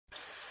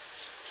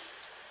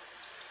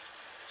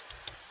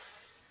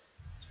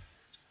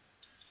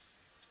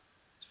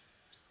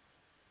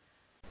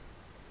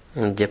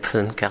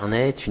Diabphone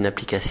Carnet est une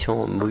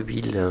application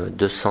mobile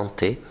de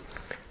santé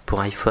pour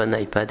iPhone,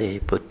 iPad et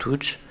iPod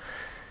Touch.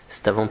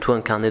 C'est avant tout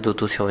un carnet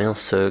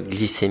d'autosurveillance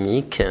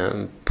glycémique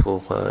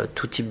pour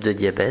tout type de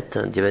diabète,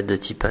 diabète de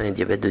type 1 et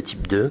diabète de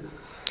type 2.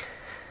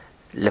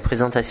 La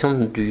présentation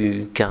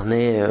du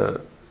carnet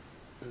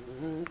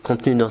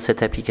contenu dans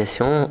cette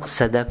application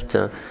s'adapte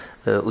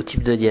au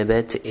type de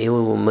diabète et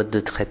au mode de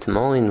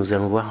traitement, et nous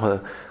allons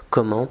voir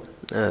comment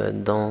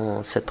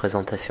dans cette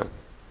présentation.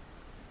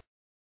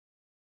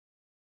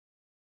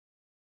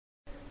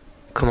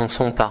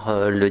 Commençons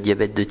par le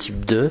diabète de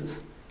type 2.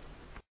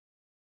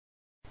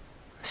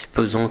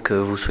 Supposons que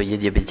vous soyez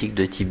diabétique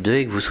de type 2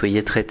 et que vous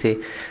soyez traité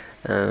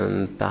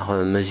par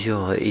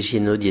mesure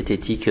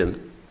hygiéno-diététique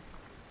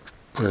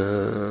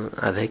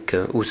avec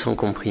ou sans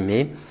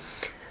comprimés.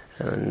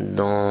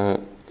 Dans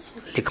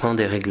l'écran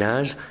des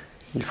réglages,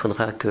 il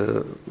faudra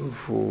que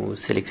vous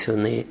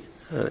sélectionnez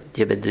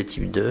diabète de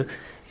type 2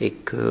 et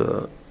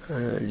que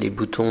les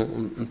boutons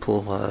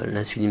pour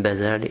l'insuline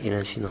basale et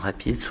l'insuline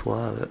rapide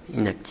soient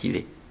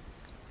inactivés.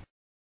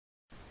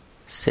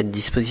 Cette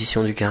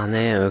disposition du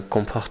carnet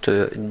comporte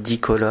 10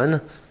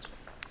 colonnes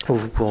où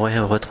vous pourrez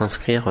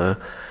retranscrire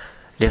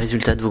les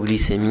résultats de vos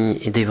glycémies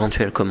et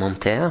d'éventuels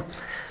commentaires,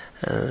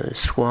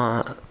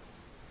 soit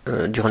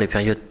durant les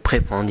périodes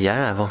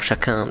préprandiales, avant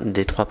chacun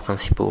des 3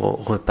 principaux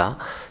repas,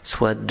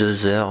 soit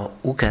 2 heures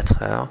ou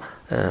 4 heures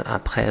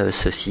après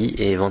ceci,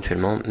 et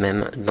éventuellement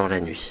même dans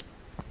la nuit.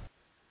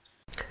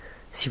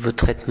 Si votre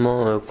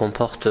traitement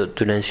comporte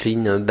de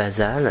l'insuline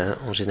basale,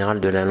 en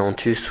général de la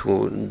Lantus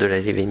ou de la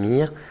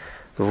Lévémir,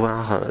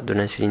 voire de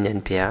l'insuline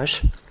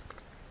NPH,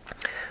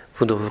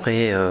 vous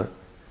devrez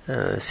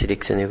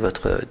sélectionner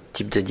votre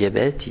type de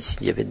diabète, ici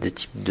diabète de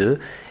type 2,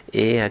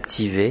 et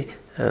activer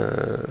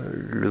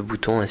le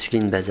bouton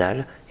insuline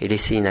basale et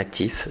laisser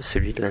inactif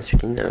celui de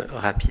l'insuline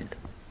rapide.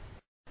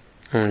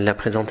 La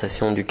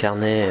présentation du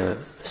carnet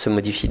se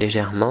modifie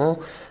légèrement.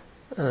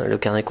 Le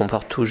carnet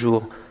comporte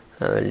toujours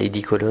les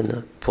 10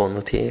 colonnes pour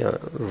noter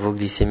vos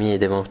glycémies et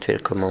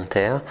d'éventuels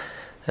commentaires.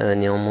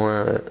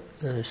 Néanmoins,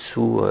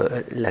 sous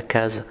la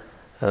case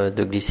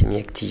de glycémie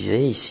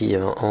activée, ici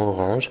en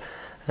orange,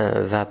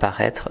 va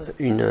apparaître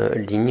une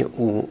ligne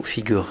où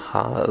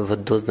figurera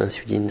votre dose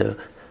d'insuline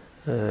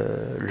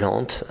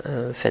lente,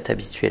 faite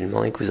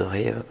habituellement et que vous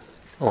aurez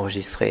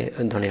enregistrée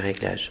dans les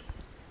réglages.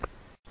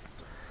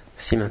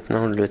 Si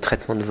maintenant le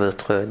traitement de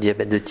votre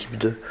diabète de type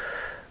 2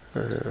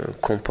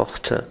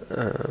 comporte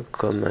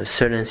comme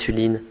seule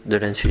insuline de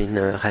l'insuline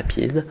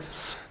rapide,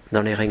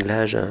 dans les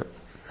réglages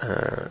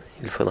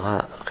il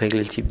faudra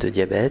régler le type de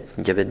diabète,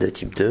 diabète de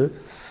type 2,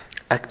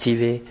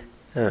 activer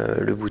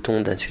le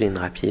bouton d'insuline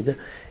rapide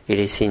et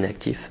laisser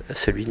inactif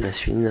celui de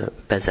l'insuline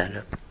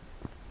basale.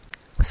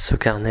 Ce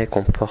carnet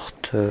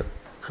comporte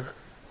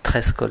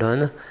 13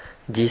 colonnes,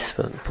 10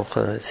 pour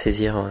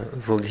saisir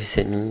vos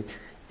glycémies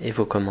et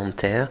vos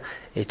commentaires,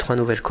 et 3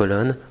 nouvelles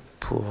colonnes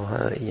pour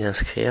y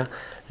inscrire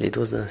les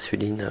doses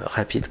d'insuline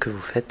rapide que vous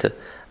faites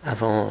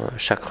avant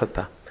chaque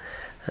repas.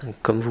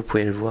 Comme vous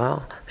pouvez le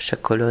voir,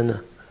 chaque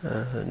colonne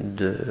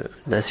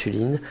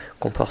d'insuline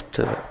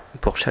comporte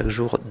pour chaque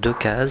jour 2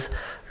 cases,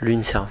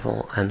 l'une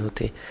servant à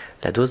noter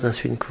la dose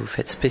d'insuline que vous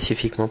faites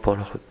spécifiquement pour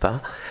le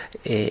repas,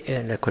 et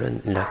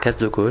la case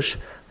de gauche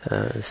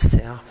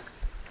sert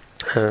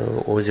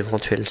aux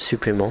éventuels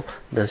suppléments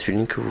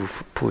d'insuline que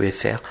vous pouvez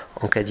faire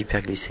en cas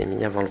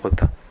d'hyperglycémie avant le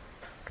repas.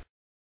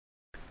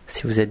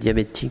 Si vous êtes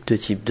diabétique de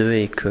type 2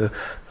 et que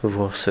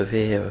vous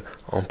recevez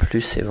en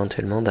plus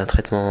éventuellement d'un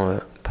traitement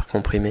par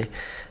comprimé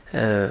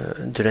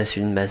de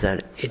l'insuline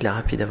basale et de la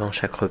rapide avant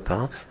chaque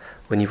repas,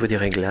 au niveau des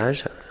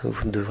réglages,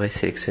 vous devrez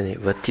sélectionner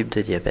votre type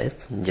de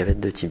diabète, diabète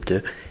de type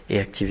 2, et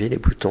activer les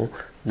boutons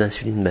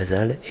d'insuline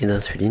basale et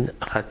d'insuline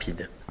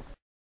rapide.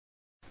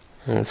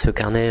 Ce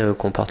carnet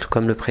comporte,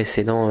 comme le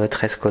précédent,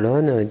 13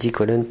 colonnes, 10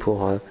 colonnes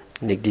pour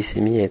les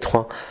glycémies et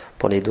 3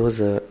 pour les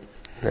doses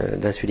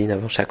d'insuline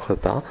avant chaque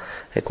repas.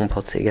 Elle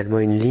comporte également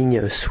une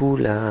ligne sous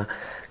la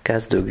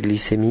case de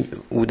glycémie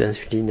ou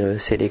d'insuline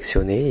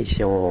sélectionnée,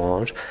 ici en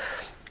orange,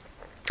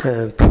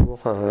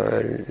 pour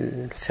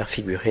faire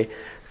figurer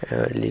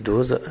les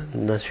doses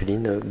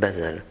d'insuline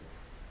basale.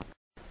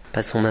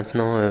 Passons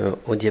maintenant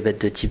au diabète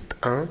de type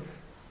 1.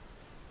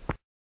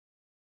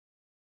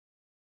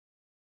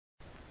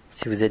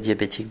 Si vous êtes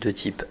diabétique de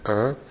type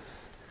 1,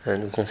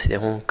 nous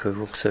considérons que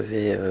vous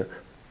recevez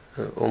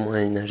au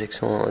moins une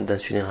injection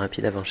d'insuline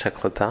rapide avant chaque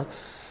repas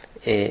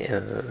et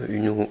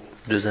 1 ou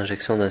 2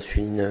 injections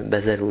d'insuline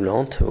basale ou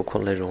lente au cours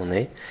de la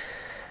journée.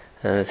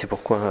 C'est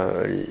pourquoi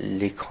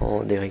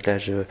l'écran des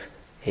réglages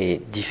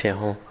est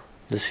différent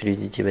de celui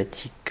du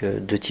diabétique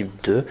de type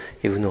 2,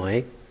 et vous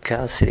n'aurez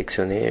qu'à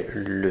sélectionner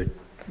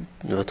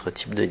votre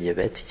type de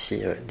diabète,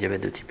 ici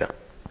diabète de type 1.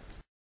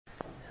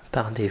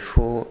 Par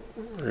défaut,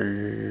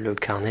 le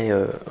carnet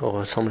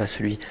ressemble à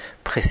celui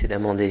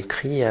précédemment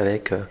décrit,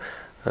 avec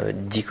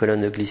 10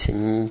 colonnes de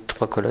glycémie,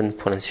 3 colonnes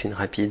pour l'insuline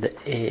rapide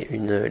et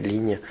une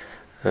ligne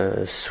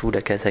sous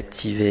la case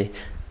activée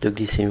de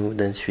glycémie ou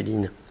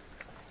d'insuline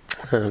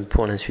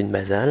pour l'insuline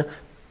basale.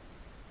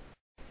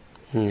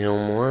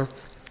 Néanmoins,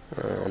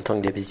 En tant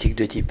que diabétique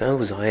de type 1,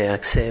 vous aurez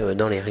accès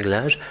dans les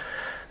réglages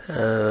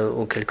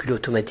au calcul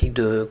automatique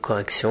de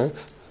correction.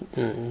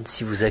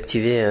 Si vous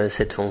activez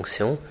cette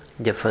fonction,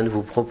 Diabphone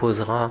vous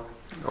proposera,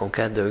 en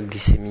cas de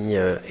glycémie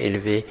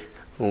élevée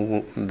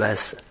ou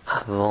basse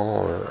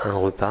avant un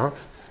repas,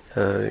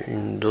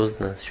 une dose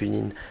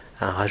d'insuline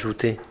à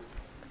rajouter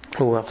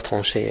ou à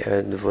retrancher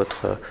de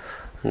votre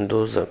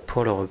dose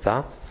pour le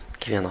repas,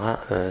 qui viendra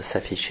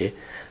s'afficher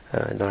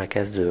dans la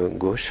case de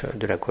gauche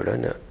de la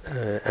colonne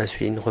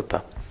insuline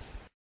repas.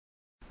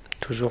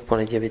 Toujours pour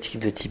les diabétiques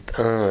de type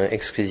 1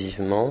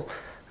 exclusivement,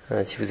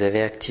 si vous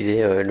avez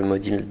activé le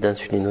module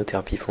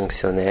d'insulinothérapie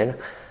fonctionnelle,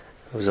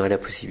 vous aurez la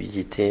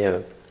possibilité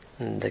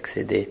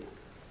d'accéder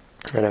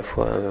à la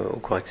fois aux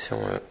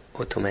corrections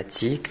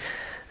automatiques,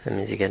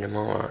 mais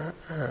également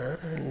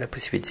la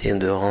possibilité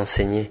de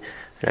renseigner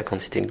la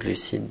quantité de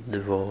glucides de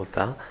vos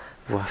repas,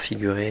 voir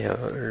figurer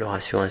le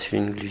ratio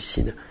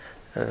insuline-glucides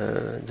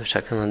de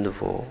chacun de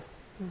vos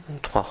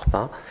 3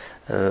 repas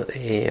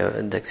et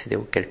d'accéder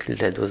au calcul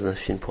de la dose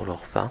d'insuline pour le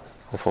repas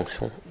en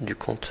fonction du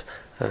compte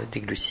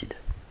des glucides.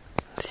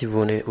 Si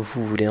vous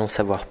voulez en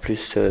savoir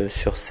plus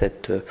sur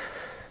cette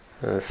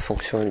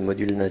fonction et le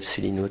module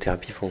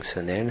d'insulinothérapie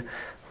fonctionnelle,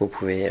 vous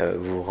pouvez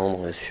vous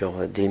rendre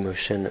sur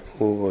Dailymotion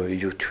ou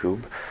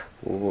YouTube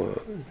où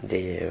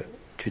des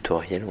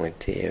tutoriels ont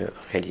été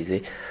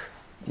réalisés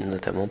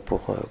notamment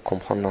pour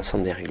comprendre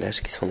l'ensemble des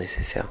réglages qui sont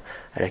nécessaires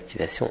à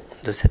l'activation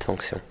de cette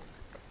fonction.